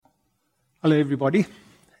Hello, everybody.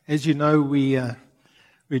 As you know, we're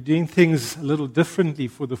doing things a little differently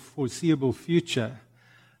for the foreseeable future,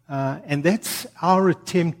 and that's our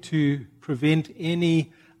attempt to prevent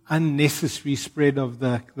any unnecessary spread of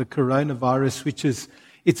the coronavirus, which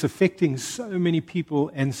it's affecting so many people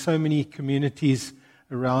and so many communities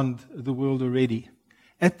around the world already.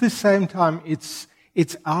 At the same time, it's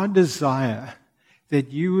our desire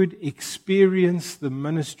that you would experience the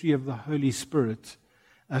ministry of the Holy Spirit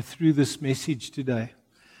through this message today.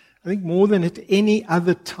 I think more than at any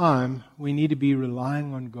other time, we need to be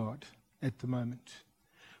relying on God at the moment.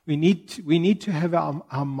 We need to have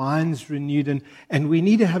our minds renewed, and we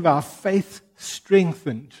need to have our faith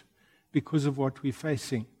strengthened because of what we're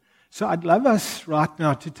facing. So I'd love us right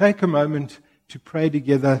now to take a moment to pray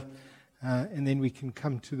together, and then we can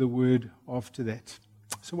come to the word after that.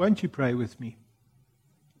 So won't you pray with me?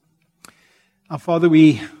 Our Father,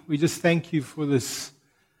 we just thank you for this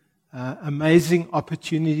amazing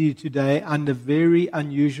opportunity today under very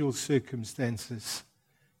unusual circumstances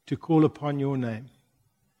to call upon your name,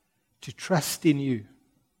 to trust in you,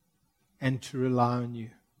 and to rely on you.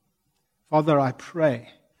 Father, I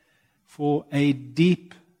pray for a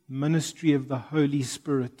deep ministry of the Holy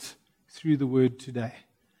Spirit through the word today.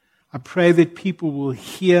 I pray that people will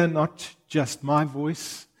hear not just my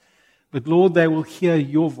voice, but Lord, they will hear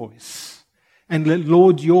your voice. And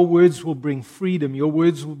Lord, your words will bring freedom. Your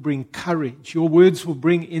words will bring courage. Your words will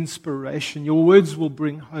bring inspiration. Your words will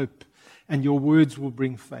bring hope. And your words will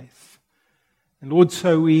bring faith. And Lord,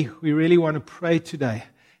 so we really want to pray today.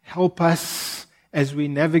 Help us as we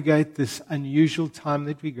navigate this unusual time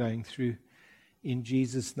that we're going through. In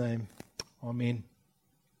Jesus' name, amen.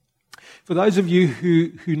 For those of you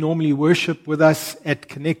who normally worship with us at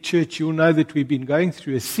Connect Church, you'll know that we've been going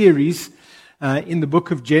through a series in the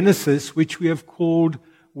book of Genesis, which we have called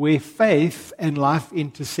Where Faith and Life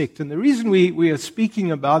Intersect. And the reason we are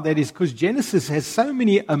speaking about that is because Genesis has so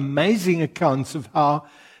many amazing accounts of how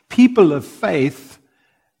people of faith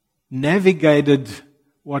navigated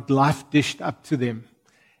what life dished up to them.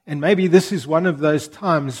 And maybe this is one of those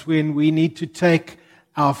times when we need to take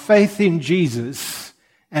our faith in Jesus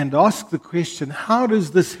and ask the question, how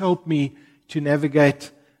does this help me to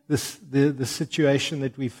navigate the situation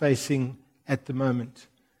that we're facing at the moment?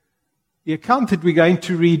 The account that we're going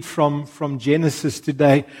to read from Genesis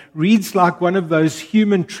today reads like one of those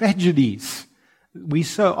human tragedies we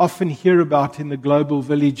so often hear about in the global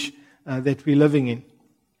village that we're living in.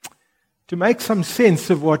 To make some sense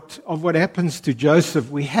of what happens to Joseph,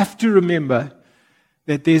 we have to remember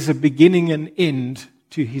that there's a beginning and end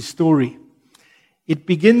to his story. It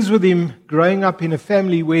begins with him growing up in a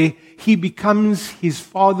family where he becomes his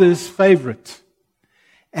father's favorite.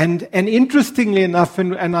 And interestingly enough,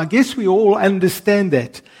 and I guess we all understand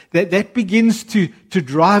that begins to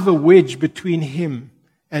drive a wedge between him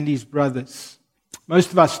and his brothers.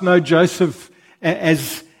 Most of us know Joseph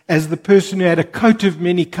as the person who had a coat of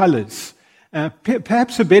many colors.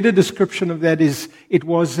 Perhaps a better description of that is it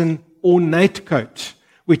was an ornate coat,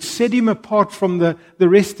 which set him apart from the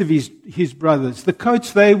rest of his brothers. The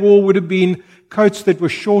coats they wore would have been coats that were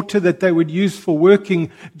shorter that they would use for working.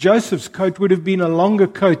 Joseph's coat would have been a longer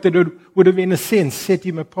coat that would have, in a sense, set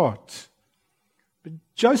him apart. But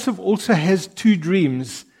Joseph also has two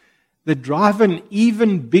dreams that drive an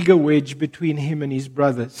even bigger wedge between him and his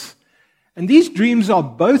brothers. And these dreams are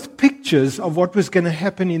both pictures of what was going to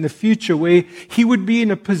happen in the future, where he would be in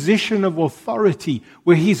a position of authority,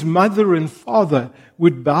 where his mother and father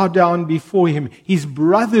would bow down before him. His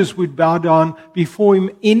brothers would bow down before him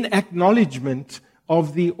in acknowledgement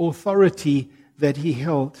of the authority that he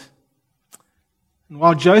held. And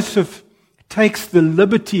while Joseph takes the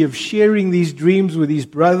liberty of sharing these dreams with his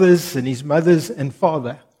brothers and his mothers and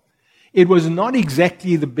father, it was not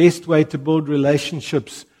exactly the best way to build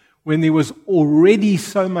relationships when there was already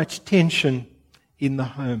so much tension in the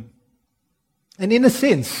home. And in a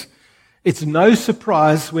sense, it's no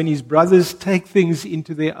surprise when his brothers take things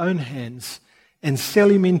into their own hands and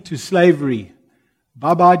sell him into slavery.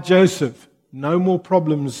 Bye-bye, Joseph. No more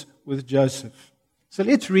problems with Joseph. So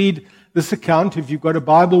let's read this account. If you've got a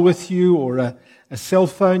Bible with you or a cell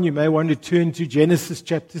phone, you may want to turn to Genesis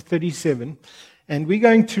chapter 37. And we're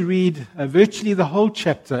going to read virtually the whole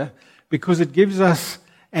chapter because it gives us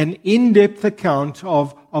an in-depth account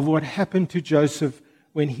of what happened to Joseph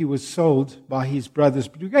when he was sold by his brothers.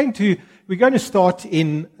 But we're going to start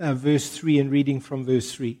in verse 3 and reading from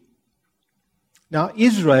verse 3. Now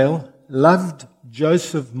Israel loved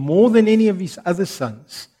Joseph more than any of his other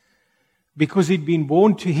sons because he'd been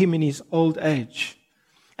born to him in his old age.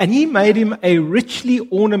 And he made him a richly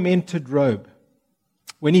ornamented robe.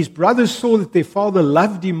 When his brothers saw that their father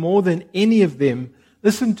loved him more than any of them,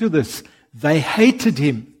 listen to this, they hated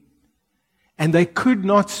him, and they could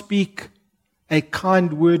not speak a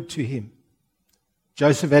kind word to him.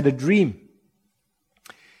 Joseph had a dream.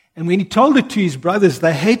 And when he told it to his brothers,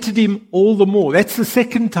 they hated him all the more. That's the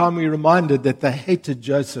second time we're reminded that they hated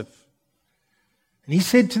Joseph. And he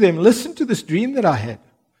said to them, listen to this dream that I had.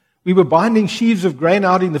 We were binding sheaves of grain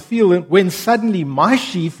out in the field when suddenly my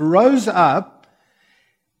sheaf rose up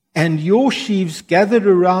and your sheaves gathered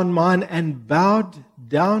around mine and bowed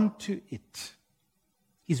down to it.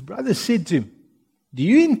 His brothers said to him, do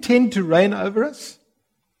you intend to reign over us?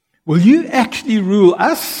 Will you actually rule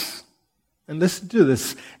us? And listen to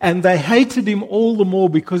this. And they hated him all the more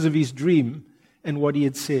because of his dream and what he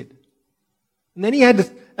had said. And then he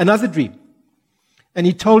had another dream. And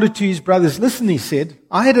he told it to his brothers. Listen, he said,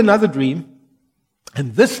 I had another dream.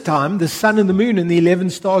 And this time the sun and the moon and the 11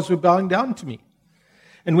 stars were bowing down to me.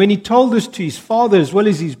 And when he told this to his father as well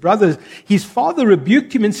as his brothers, his father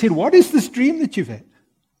rebuked him and said, what is this dream that you've had?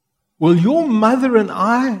 Will your mother and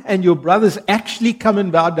I and your brothers actually come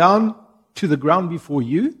and bow down to the ground before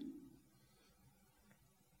you?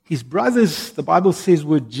 His brothers, the Bible says,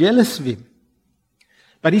 were jealous of him.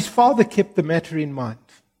 But his father kept the matter in mind.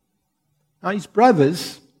 Now his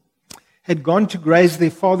brothers had gone to graze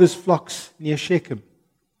their father's flocks near Shechem.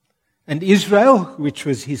 And Israel, which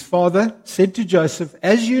was his father, said to Joseph,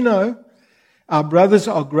 as you know, our brothers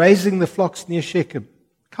are grazing the flocks near Shechem.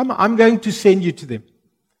 Come, I'm going to send you to them.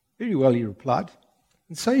 Very well, he replied.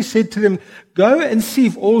 And so he said to them, go and see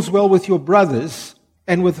if all's well with your brothers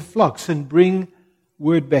and with the flocks, and bring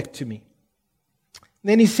word back to me. And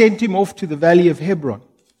then he sent him off to the valley of Hebron.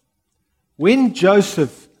 When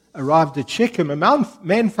Joseph arrived at Shechem, a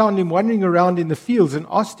man found him wandering around in the fields and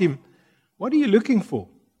asked him, what are you looking for?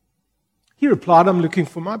 He replied, I'm looking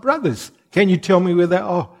for my brothers. Can you tell me where they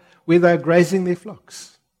are grazing their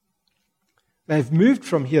flocks? They've moved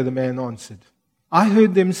from here, the man answered. I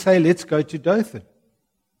heard them say, let's go to Dothan.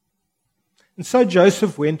 And so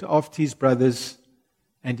Joseph went after his brothers,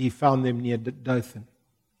 and he found them near Dothan.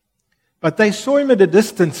 But they saw him at a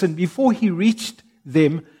distance, and before he reached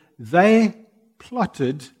them, they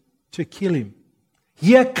plotted to kill him.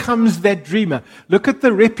 Here comes that dreamer. Look at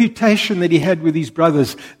the reputation that he had with his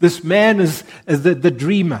brothers. This man is the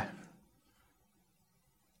dreamer.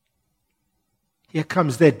 Here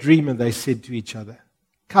comes that dreamer, they said to each other.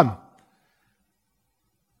 Come,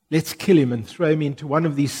 let's kill him and throw him into one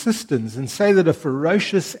of these cisterns and say that a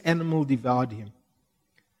ferocious animal devoured him.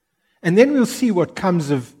 And then we'll see what comes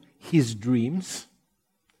of his dreams.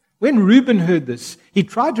 When Reuben heard this, he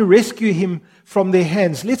tried to rescue him from their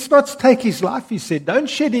hands. Let's not take his life, he said. Don't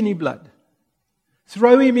shed any blood.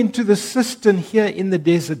 Throw him into the cistern here in the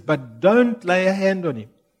desert, but don't lay a hand on him.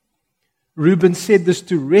 Reuben said this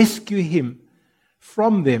to rescue him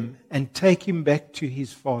from them and take him back to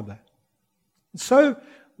his father. So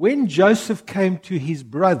when Joseph came to his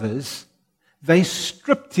brothers, they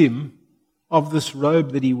stripped him of this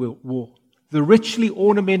robe that he wore, the richly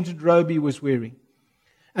ornamented robe he was wearing.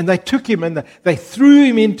 And they took him and they threw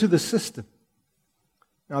him into the cistern.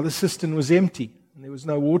 Now the cistern was empty and there was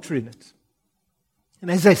no water in it. And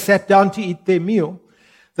as they sat down to eat their meal,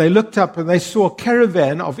 they looked up and they saw a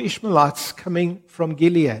caravan of Ishmaelites coming from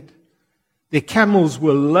Gilead. Their camels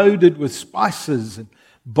were loaded with spices and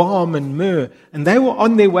balm and myrrh, and they were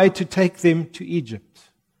on their way to take them to Egypt.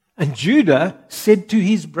 And Judah said to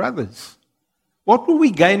his brothers, what will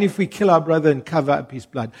we gain if we kill our brother and cover up his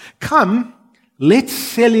blood? Come, let's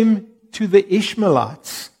sell him to the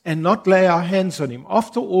Ishmaelites and not lay our hands on him.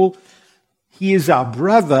 After all, he is our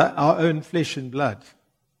brother, our own flesh and blood.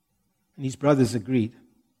 And his brothers agreed.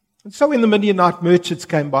 And so when the Midianite merchants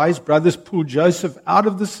came by, his brothers pulled Joseph out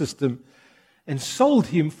of the system and sold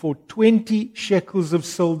him for 20 shekels of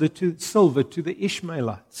silver to the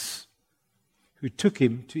Ishmaelites, who took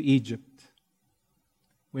him to Egypt.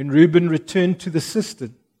 When Reuben returned to the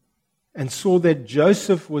cistern and saw that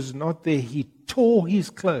Joseph was not there, he tore his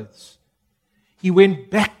clothes. He went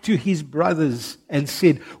back to his brothers and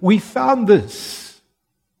said, we found this.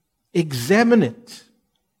 Examine it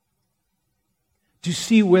to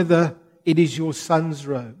see whether it is your son's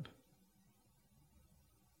robe.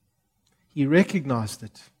 He recognized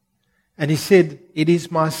it. And he said, it is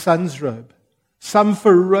my son's robe. Some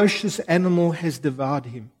ferocious animal has devoured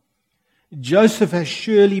him. Joseph has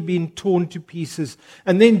surely been torn to pieces.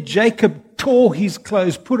 And then Jacob tore his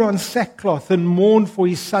clothes, put on sackcloth, and mourned for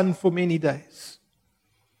his son for many days.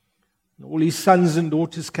 And all his sons and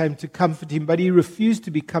daughters came to comfort him, but he refused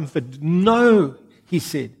to be comforted. No, he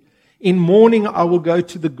said, in mourning I will go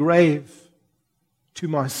to the grave to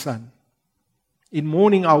my son. In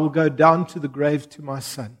mourning I will go down to the grave to my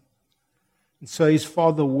son." And so his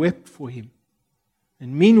father wept for him.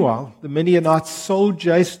 And meanwhile, the Midianites sold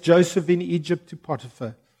Joseph in Egypt to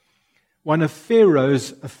Potiphar, one of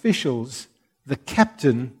Pharaoh's officials, the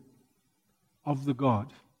captain of the guard.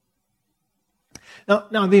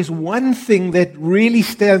 Now there's one thing that really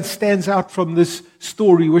stands out from this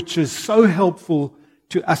story, which is so helpful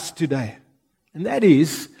to us today. And that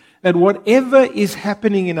is that whatever is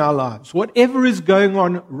happening in our lives, whatever is going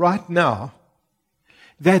on right now,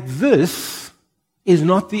 that this is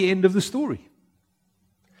not the end of the story.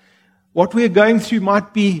 What we're going through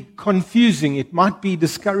might be confusing, it might be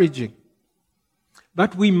discouraging.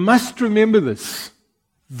 But we must remember this.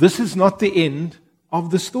 This is not the end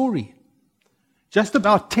of the story. Just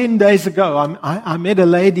about 10 days ago, I met a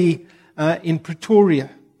lady in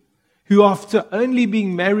Pretoria who, after only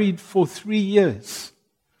being married for 3 years,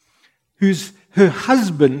 her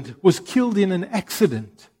husband was killed in an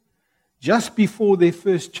accident just before their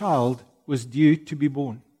first child was due to be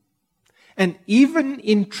born. And even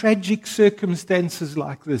in tragic circumstances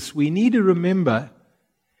like this, we need to remember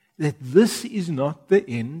that this is not the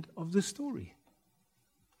end of the story.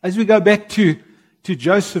 As we go back to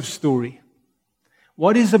Joseph's story,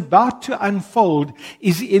 what is about to unfold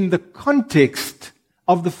is in the context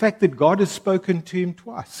of the fact that God has spoken to him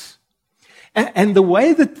twice. And the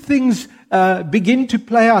way that things begin to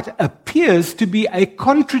play out appears to be a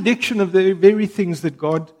contradiction of the very things that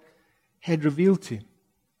God had revealed to him.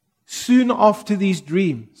 Soon after these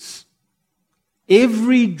dreams,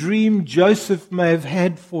 every dream Joseph may have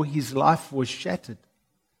had for his life was shattered.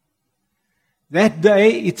 That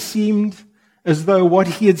day, it seemed as though what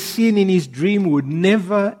he had seen in his dream would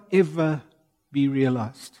never, ever be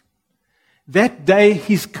realized. That day,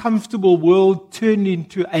 his comfortable world turned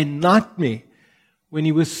into a nightmare when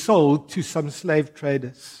he was sold to some slave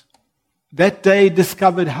traders. That day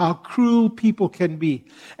discovered how cruel people can be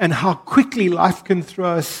and how quickly life can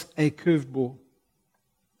throw us a curveball.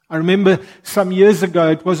 I remember some years ago,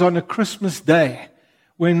 it was on a Christmas day,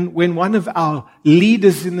 when one of our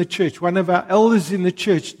leaders in the church, one of our elders in the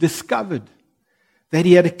church, discovered that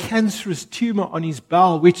he had a cancerous tumor on his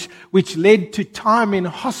bowel, which led to time in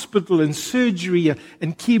hospital and surgery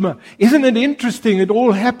and chemo. Isn't it interesting? It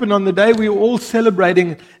all happened on the day we were all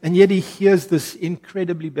celebrating, and yet he hears this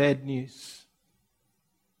incredibly bad news.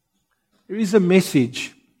 There is a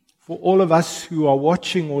message for all of us who are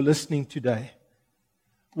watching or listening today.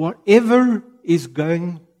 Whatever is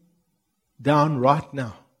going down right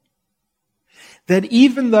now, that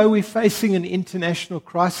even though we're facing an international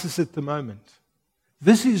crisis at the moment,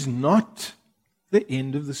 this is not the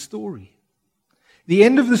end of the story. The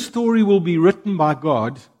end of the story will be written by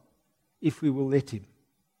God if we will let him.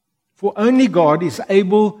 For only God is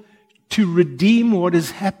able to redeem what is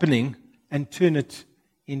happening and turn it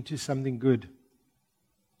into something good.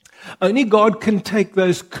 Only God can take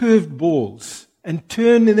those curved balls and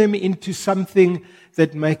turn them into something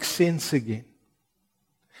that makes sense again.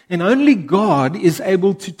 And only God is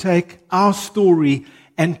able to take our story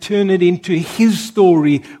and turn it into his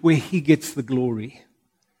story where he gets the glory.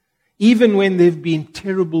 Even when there have been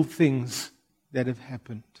terrible things that have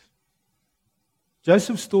happened.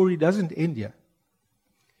 Joseph's story doesn't end here.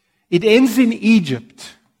 It ends in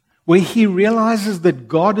Egypt, where he realizes that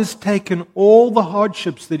God has taken all the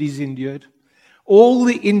hardships that he's endured, all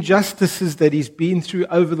the injustices that he's been through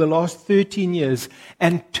over the last 13 years,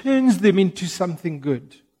 and turns them into something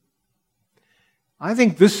good. I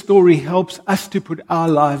think this story helps us to put our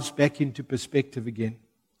lives back into perspective again.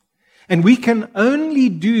 And we can only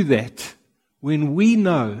do that when we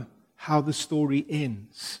know how the story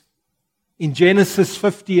ends. In Genesis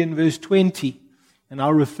 50 and verse 20, and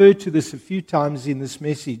I'll refer to this a few times in this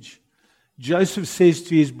message, Joseph says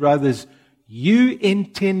to his brothers, "You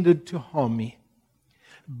intended to harm me,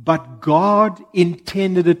 but God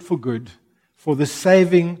intended it for good, for the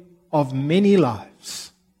saving of many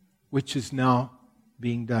lives, which is now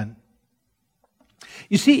being done."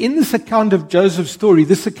 You see, in this account of Joseph's story,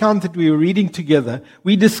 this account that we were reading together,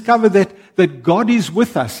 we discover that God is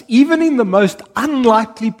with us, even in the most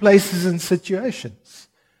unlikely places and situations.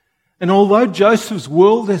 And although Joseph's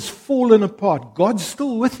world has fallen apart, God's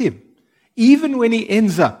still with him, even when he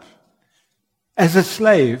ends up as a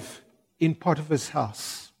slave in Potiphar's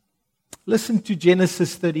house. Listen to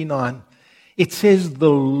Genesis 39. It says, "The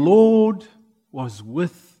Lord was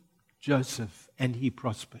with Joseph, and he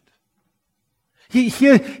prospered."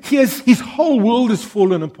 His whole world has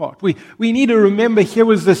fallen apart. We need to remember here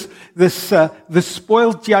was this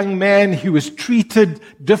spoiled young man who was treated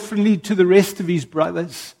differently to the rest of his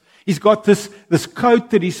brothers. He's got this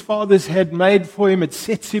coat that his fathers had made for him. It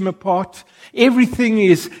sets him apart. Everything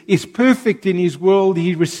is perfect in his world.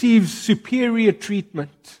 He receives superior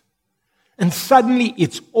treatment. And suddenly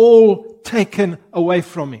it's all taken away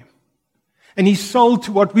from him. And he's sold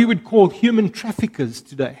to what we would call human traffickers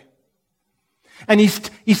today. And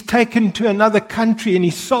he's taken to another country and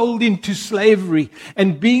he's sold into slavery.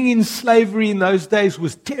 And being in slavery in those days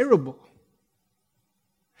was terrible.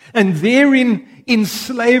 And there in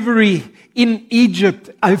slavery in Egypt,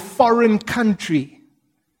 a foreign country,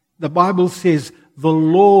 the Bible says the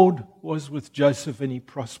Lord was with Joseph and he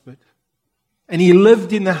prospered. And he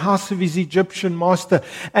lived in the house of his Egyptian master.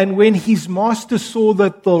 And when his master saw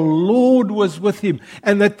that the Lord was with him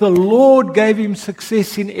and that the Lord gave him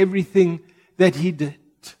success in everything that he did.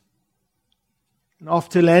 And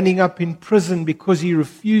after landing up in prison because he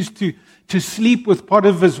refused to sleep with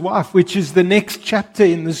Potiphar's wife, which is the next chapter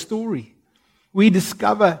in the story, we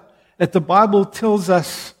discover that the Bible tells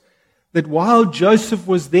us that while Joseph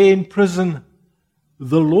was there in prison,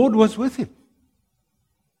 the Lord was with him.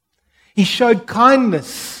 He showed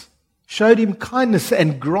him kindness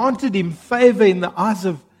and granted him favor in the eyes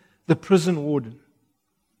of the prison warden.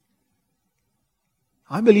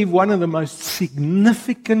 I believe one of the most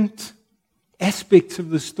significant aspects of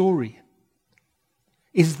the story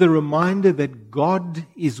is the reminder that God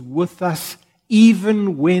is with us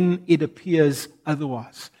even when it appears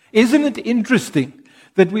otherwise. Isn't it interesting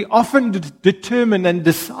that we often determine and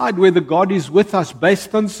decide whether God is with us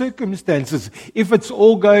based on circumstances? If it's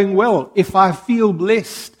all going well, if I feel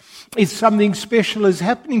blessed, if something special is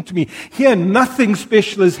happening to me. Here, nothing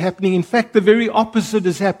special is happening. In fact, the very opposite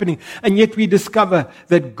is happening. And yet we discover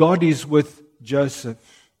that God is with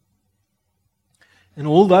Joseph. And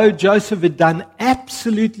although Joseph had done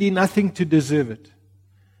absolutely nothing to deserve it,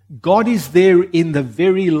 God is there in the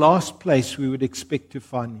very last place we would expect to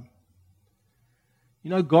find him.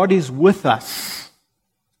 You know, God is with us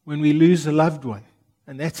when we lose a loved one.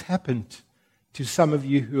 And that's happened to some of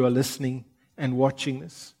you who are listening and watching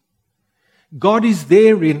this. God is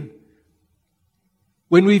there when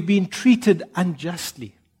we've been treated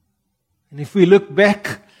unjustly. And if we look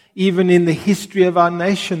back, even in the history of our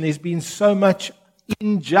nation, there's been so much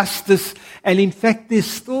injustice. And in fact, there's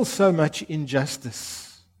still so much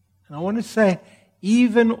injustice. And I want to say,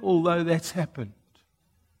 even although that's happened,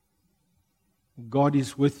 God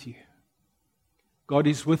is with you. God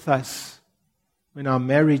is with us when our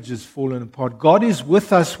marriage has fallen apart. God is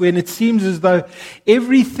with us when it seems as though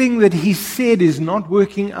everything that He said is not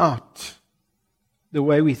working out the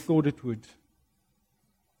way we thought it would.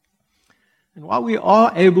 And while we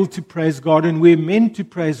are able to praise God, and we're meant to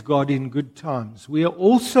praise God in good times, we are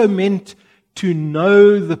also meant to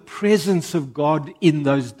know the presence of God in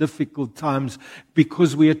those difficult times,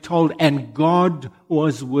 because we are told, and God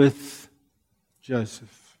was with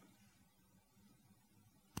Joseph.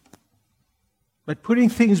 But putting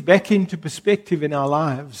things back into perspective in our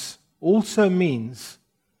lives also means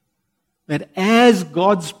that as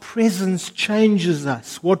God's presence changes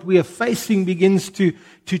us, what we are facing begins to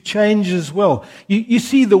change as well. You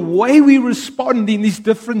see, the way we respond in these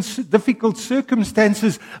difficult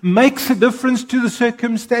circumstances makes a difference to the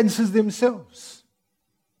circumstances themselves.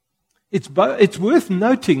 It's worth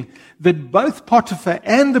noting that both Potiphar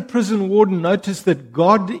and the prison warden noticed that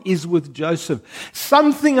God is with Joseph.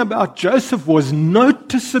 Something about Joseph was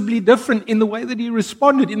noticeably different in the way that he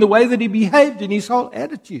responded, in the way that he behaved, in his whole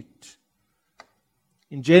attitude.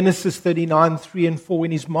 In Genesis 39, 3 and 4,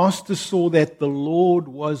 when his master saw that the Lord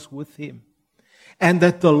was with him and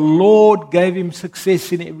that the Lord gave him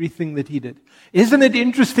success in everything that he did. Isn't it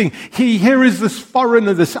interesting? Here is this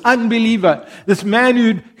foreigner, this unbeliever, this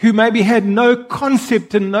man who maybe had no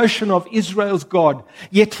concept and notion of Israel's God,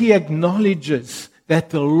 yet he acknowledges that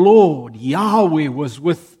the Lord, Yahweh, was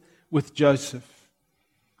with Joseph.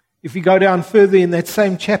 If we go down further in that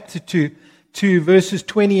same chapter to verses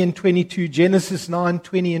 20 and 22, Genesis 9,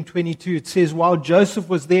 20 and 22, it says, while Joseph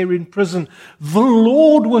was there in prison, the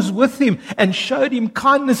Lord was with him and showed him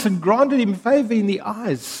kindness and granted him favor in the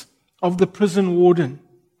eyes of the prison warden.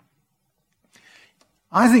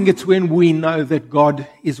 I think it's when we know that God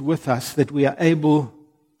is with us that we are able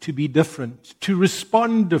to be different, to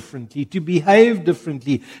respond differently, to behave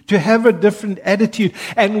differently, to have a different attitude.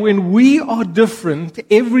 And when we are different,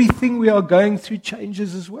 everything we are going through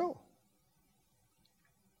changes as well.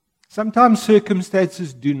 Sometimes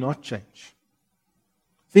circumstances do not change.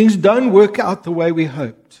 Things don't work out the way we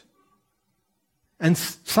hoped. And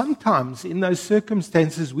sometimes in those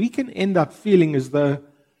circumstances, we can end up feeling as though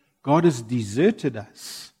God has deserted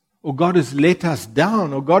us, or God has let us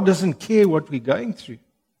down, or God doesn't care what we're going through.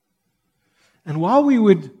 And while we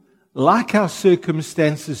would like our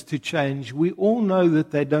circumstances to change, we all know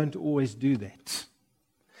that they don't always do that.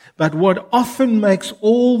 But what often makes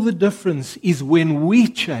all the difference is when we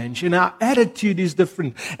change and our attitude is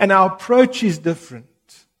different and our approach is different.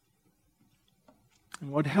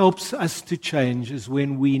 And what helps us to change is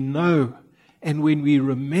when we know and when we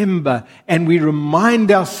remember and we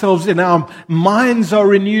remind ourselves and our minds are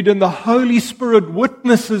renewed and the Holy Spirit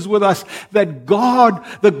witnesses with us that God,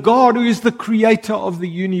 the God who is the creator of the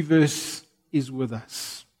universe, is with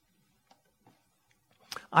us.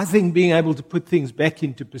 I think being able to put things back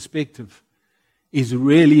into perspective is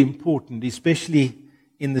really important, especially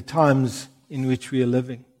in the times in which we are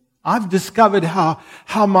living. I've discovered how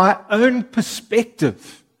my own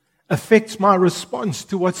perspective affects my response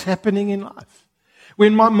to what's happening in life.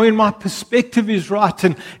 When my perspective is right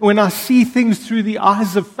and when I see things through the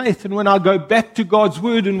eyes of faith and when I go back to God's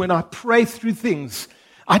Word and when I pray through things,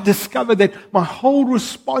 I discover that my whole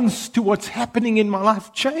response to what's happening in my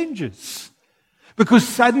life changes. Because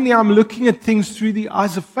suddenly I'm looking at things through the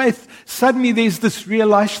eyes of faith. Suddenly there's this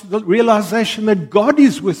realization that God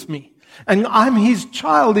is with me. And I'm His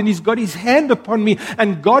child and He's got His hand upon me.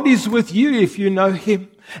 And God is with you if you know Him.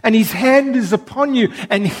 And His hand is upon you.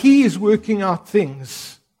 And He is working out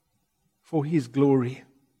things for His glory.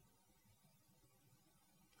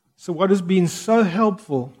 So what has been so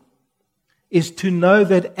helpful is to know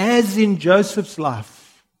that as in Joseph's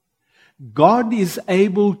life, God is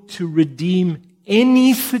able to redeem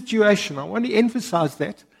any situation. I want to emphasize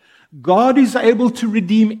that. God is able to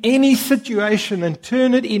redeem any situation and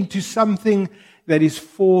turn it into something that is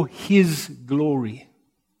for His glory.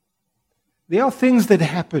 There are things that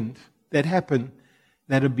happen that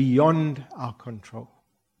are beyond our control.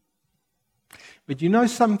 But you know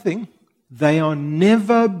something? They are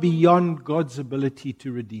never beyond God's ability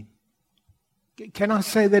to redeem. Can I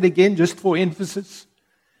say that again just for emphasis?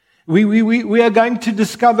 We are going to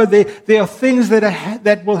discover there are things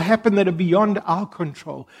that will happen that are beyond our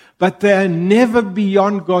control, but they are never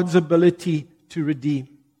beyond God's ability to redeem.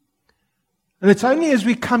 And it's only as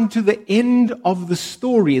we come to the end of the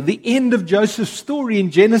story, the end of Joseph's story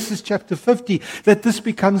in Genesis chapter 50, that this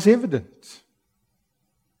becomes evident.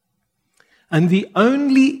 And the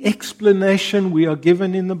only explanation we are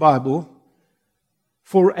given in the Bible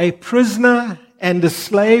for a prisoner and a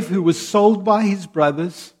slave who was sold by his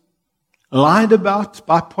brothers, lied about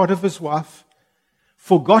by Potiphar's wife,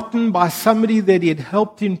 forgotten by somebody that he had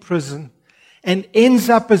helped in prison, and ends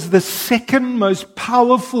up as the second most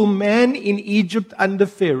powerful man in Egypt under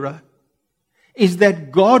Pharaoh, is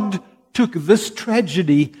that God took this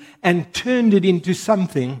tragedy and turned it into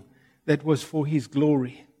something that was for His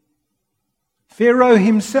glory. Pharaoh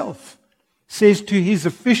himself says to his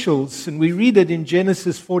officials, and we read it in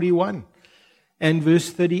Genesis 41, and verse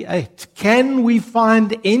 38, "Can we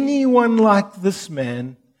find anyone like this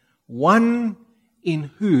man, one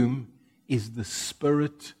in whom is the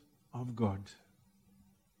Spirit of God?"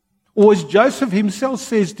 Or as Joseph himself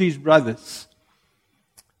says to his brothers,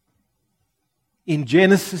 in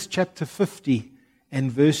Genesis chapter 50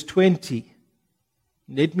 and verse 20,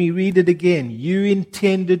 let me read it again. "You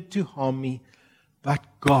intended to harm me, but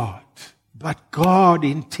God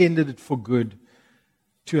intended it for good,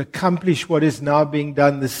 to accomplish what is now being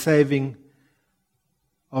done, the saving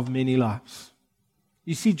of many lives."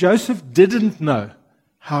 You see, Joseph didn't know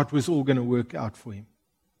how it was all going to work out for him.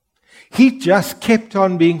 He just kept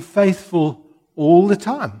on being faithful all the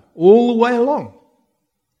time, all the way along.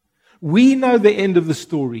 We know the end of the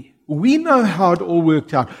story. We know how it all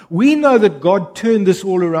worked out. We know that God turned this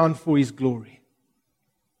all around for His glory.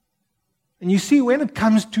 And you see, when it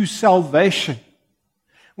comes to salvation,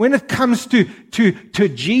 when it comes to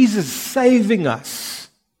Jesus saving us,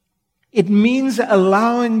 it means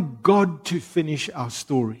allowing God to finish our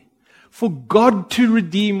story. For God to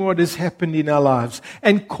redeem what has happened in our lives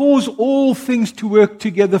and cause all things to work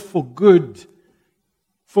together for good,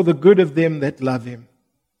 for the good of them that love Him.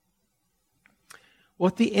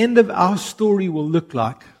 What the end of our story will look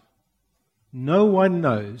like, no one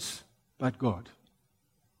knows but God.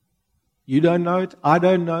 You don't know it, I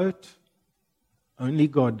don't know it. Only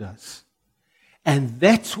God does. And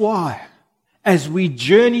that's why, as we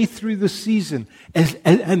journey through the season,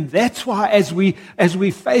 and that's why as we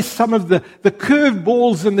face some of the curved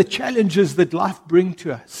balls and the challenges that life brings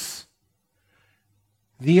to us,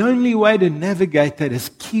 the only way to navigate that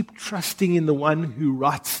is keep trusting in the one who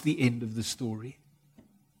writes the end of the story.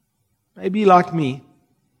 Maybe like me,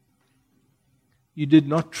 you did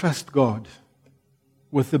not trust God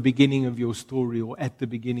with the beginning of your story or at the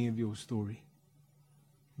beginning of your story.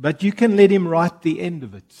 But you can let Him write the end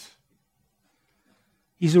of it.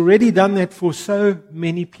 He's already done that for so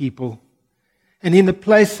many people. And in the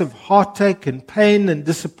place of heartache and pain and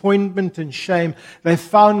disappointment and shame, they've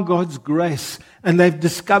found God's grace and they've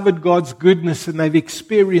discovered God's goodness and they've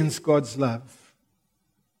experienced God's love.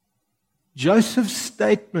 Joseph's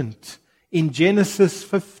statement in Genesis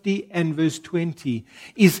 50 and verse 20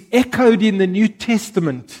 is echoed in the New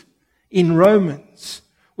Testament in Romans,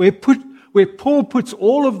 where Paul puts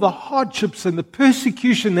all of the hardships and the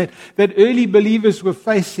persecution that early believers were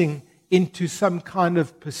facing into some kind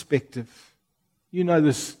of perspective. You know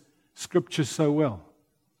this scripture so well.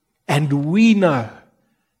 And we know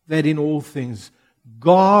that in all things,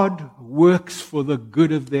 God works for the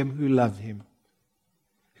good of them who love Him,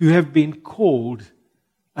 who have been called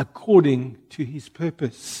according to His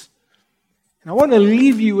purpose. And I want to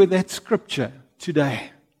leave you with that scripture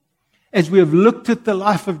today. As we have looked at the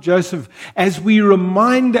life of Joseph, as we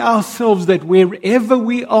remind ourselves that wherever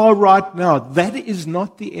we are right now, that is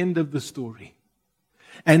not the end of the story.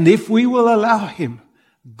 And if we will allow Him,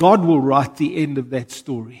 God will write the end of that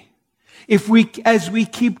story. As we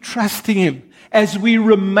keep trusting Him, as we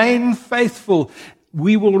remain faithful,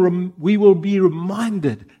 we will be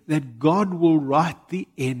reminded that God will write the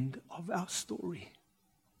end of our story.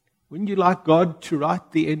 Wouldn't you like God to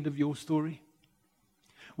write the end of your story?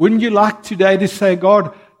 Wouldn't you like today to say,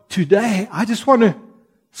 God, today I just want to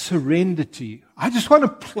surrender to You. I just want to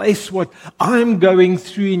place what I'm going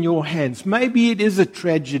through in Your hands. Maybe it is a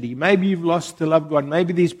tragedy. Maybe you've lost a loved one.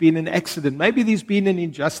 Maybe there's been an accident. Maybe there's been an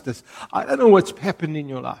injustice. I don't know what's happened in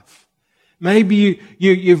your life. Maybe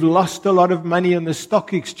you've lost a lot of money on the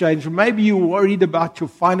stock exchange. Or maybe you're worried about your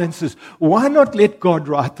finances. Why not let God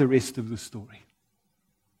write the rest of the story?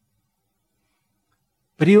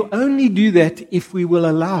 But He'll only do that if we will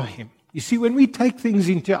allow Him. You see, when we take things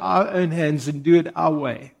into our own hands and do it our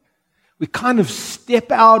way, we kind of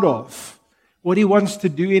step out of what He wants to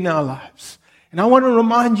do in our lives. And I want to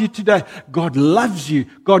remind you today, God loves you,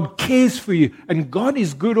 God cares for you, and God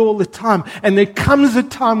is good all the time. And there comes a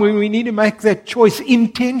time when we need to make that choice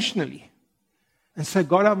intentionally and say,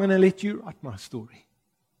 God, I'm going to let You write my story.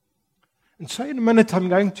 And so in a minute, I'm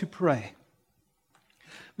going to pray.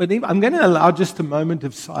 But I'm going to allow just a moment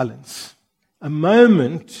of silence, a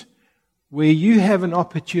moment where you have an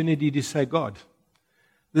opportunity to say, God,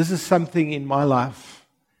 this is something in my life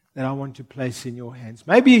that I want to place in Your hands.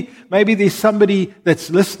 Maybe there's somebody that's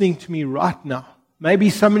listening to me right now. Maybe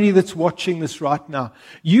somebody that's watching this right now.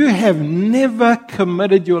 You have never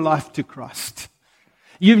committed your life to Christ.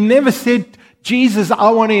 You've never said, Jesus,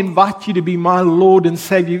 I want to invite You to be my Lord and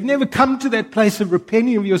Savior. You've never come to that place of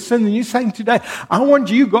repenting of your sin. And you're saying today, I want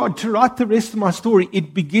You, God, to write the rest of my story.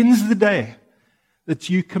 It begins the day that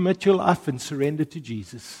you commit your life and surrender to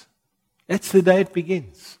Jesus. That's the day it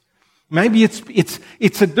begins. Maybe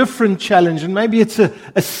it's a different challenge, and maybe it's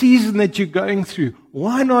a season that you're going through.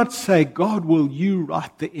 Why not say, God, will You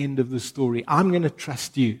write the end of the story? I'm going to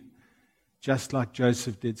trust You, just like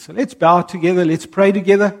Joseph did. So let's bow together. Let's pray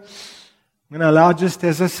together. I'm going to allow, just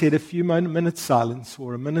as I said, a few minutes silence,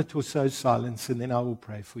 or a minute or so silence, and then I will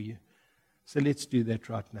pray for you. So let's do that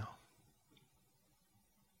right now.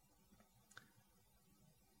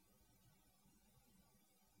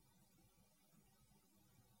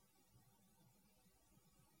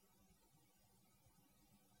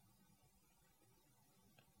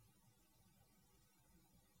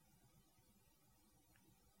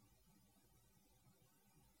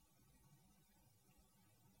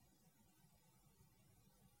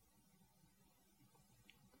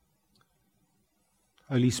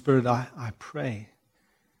 Holy Spirit, I pray,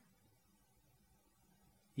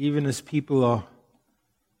 even as people are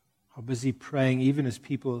busy praying, even as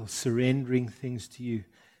people are surrendering things to You,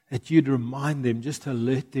 that You'd remind them, just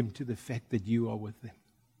alert them to the fact that You are with them.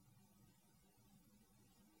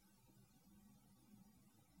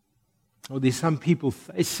 Or there's some people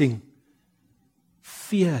facing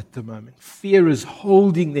fear at the moment. Fear is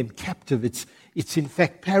holding them captive. It's in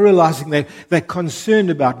fact paralyzing. They're concerned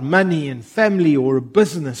about money and family or a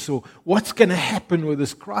business or what's going to happen with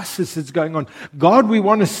this crisis that's going on. God, we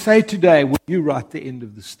want to say today, will You write the end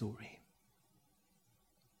of the story?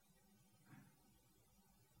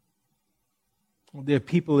 Well, there are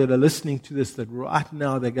people that are listening to this that right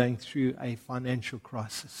now they're going through a financial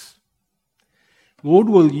crisis. Lord,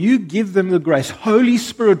 will You give them the grace? Holy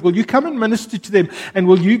Spirit, will You come and minister to them? And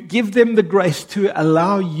will You give them the grace to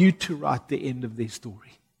allow You to write the end of their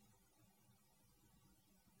story?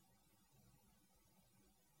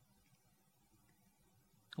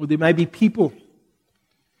 Or there may be people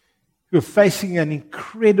who are facing an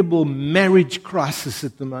incredible marriage crisis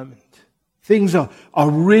at the moment. Things are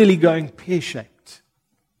really going pear-shaped.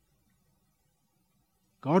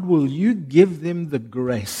 God, will you give them the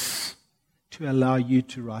grace to allow you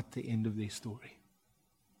to write the end of their story?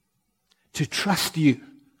 To trust you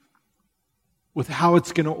with how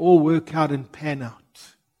it's going to all work out and pan out.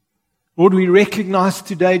 Lord, we recognize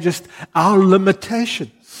today just our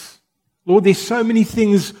limitations. Lord, there's so many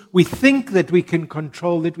things we think that we can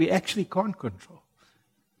control that we actually can't control.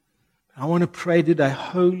 I want to pray today,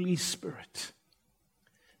 Holy Spirit,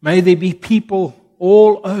 may there be people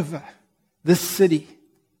all over this city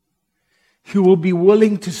who will be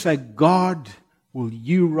willing to say, God, will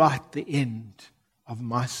you write the end of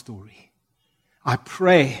my story? I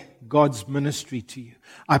pray God's ministry to you.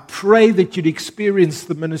 I pray that you'd experience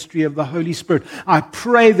the ministry of the Holy Spirit. I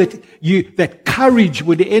pray that courage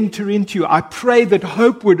would enter into you. I pray that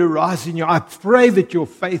hope would arise in you. I pray that your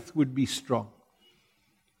faith would be strong.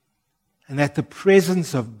 And that the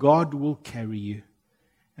presence of God will carry you.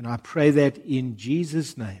 And I pray that in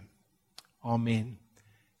Jesus' name. Amen.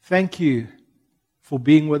 Thank you for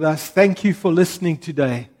being with us. Thank you for listening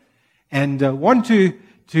today. And I want to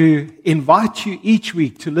invite you each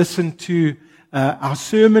week to listen to our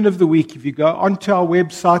sermon of the week. If you go onto our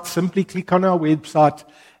website, simply click on our website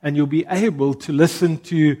and you'll be able to listen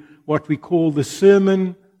to what we call the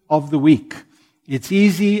sermon of the week. It's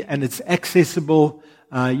easy and it's accessible.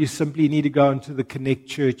 You simply need to go onto the Connect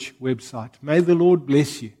Church website. May the Lord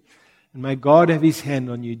bless you and may God have His hand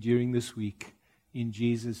on you during this week. In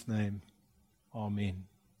Jesus' name, amen.